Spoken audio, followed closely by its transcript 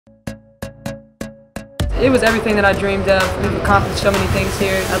It was everything that I dreamed of. We've accomplished so many things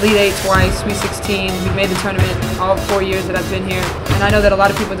here. Elite 8 twice, Sweet 16. We've made the tournament all 4 years that I've been here. And I know that a lot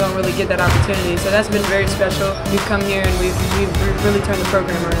of people don't really get that opportunity. So that's been very special. We've come here and we've really turned the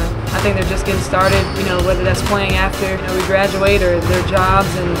program around. I think they're just getting started, whether that's playing after we graduate or their jobs.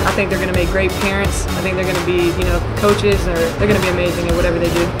 And I think they're going to make great parents. I think they're going to be, coaches, or they're going to be amazing at whatever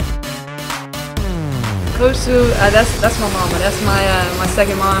they do. Coach Sue, that's my mama. That's my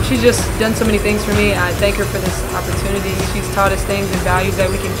second mom. She's just done so many things for me. I thank her for this opportunity. She's taught us things and values that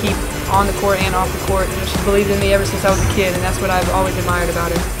we can keep on the court and off the court. She's believed in me ever since I was a kid, and that's what I've always admired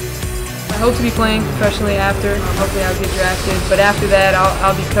about her. I hope to be playing professionally after. Hopefully I'll get drafted. But after that,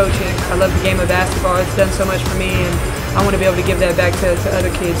 I'll be coaching. I love the game of basketball. It's done so much for me, and I want to be able to give that back to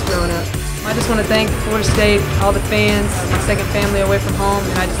other kids growing up. I just want to thank Florida State, all the fans, my second family away from home,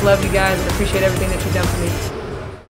 and I just love you guys and appreciate everything that you've done for me.